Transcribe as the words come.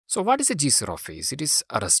So what is a G0 phase? It is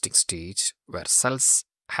a resting stage where cells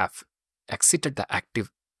have exited the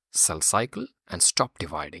active cell cycle and stopped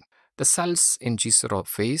dividing. The cells in G0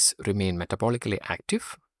 phase remain metabolically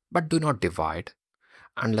active but do not divide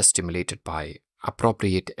unless stimulated by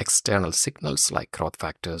appropriate external signals like growth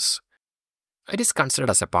factors. It is considered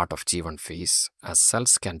as a part of G1 phase, as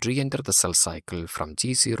cells can re-enter the cell cycle from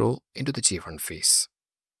G0 into the G1 phase.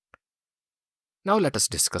 Now let us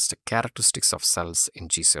discuss the characteristics of cells in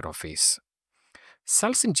G0 phase.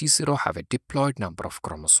 Cells in G0 have a diploid number of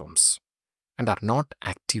chromosomes and are not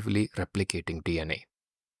actively replicating DNA.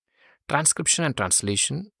 Transcription and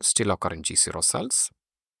translation still occur in G0 cells,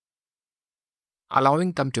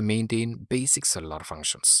 allowing them to maintain basic cellular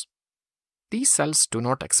functions. These cells do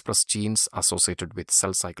not express genes associated with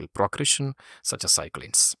cell cycle progression, such as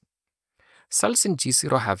cyclins. Cells in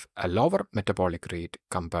G0 have a lower metabolic rate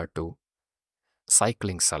compared to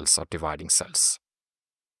cycling cells or dividing cells.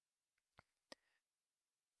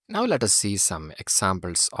 Now let us see some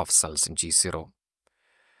examples of cells in G0.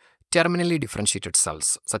 Terminally differentiated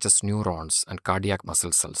cells, such as neurons and cardiac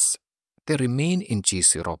muscle cells, they remain in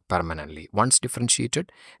G0 permanently. Once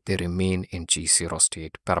differentiated, they remain in G0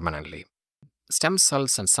 state permanently. Stem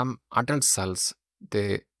cells and some adult cells,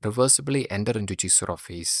 they reversibly enter into G0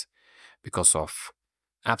 phase because of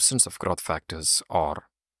absence of growth factors or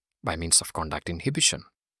by means of contact inhibition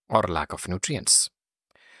or lack of nutrients.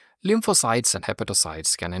 Lymphocytes and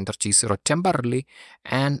hepatocytes can enter G0 temporarily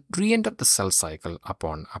and re-enter the cell cycle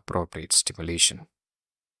upon appropriate stimulation.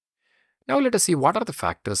 Now let us see what are the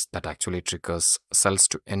factors that actually triggers cells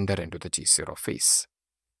to enter into the G0 phase.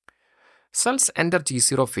 Cells enter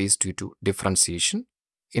G0 phase due to differentiation.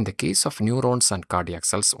 In the case of neurons and cardiac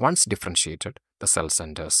cells, once differentiated, the cells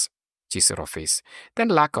enters G0 phase. Then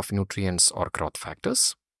lack of nutrients or growth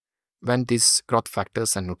factors. When these growth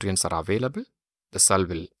factors and nutrients are available, the cell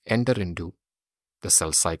will enter into the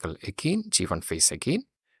cell cycle again, G1 phase again.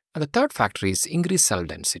 And the third factor is increased cell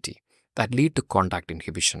density that lead to contact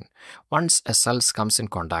inhibition. Once a cell comes in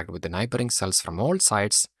contact with the neighboring cells from all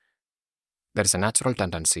sides, there is a natural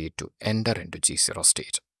tendency to enter into G0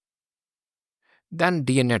 state. Then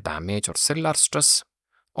DNA damage or cellular stress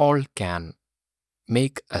all can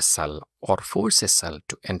make a cell or force a cell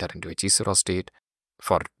to enter into a G0 state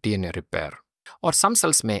for DNA repair. Or some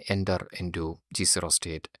cells may enter into G0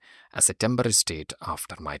 state as a temporary state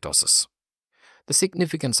after mitosis. The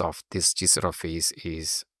significance of this G0 phase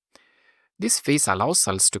is this phase allows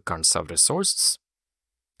cells to conserve resources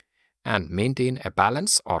and maintain a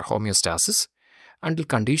balance or homeostasis until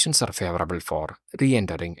conditions are favorable for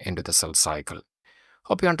re-entering into the cell cycle.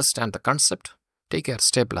 Hope you understand the concept. Take care,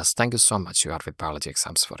 stay blessed. Thank you so much. You are with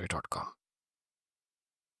biologyexamsforyou.com.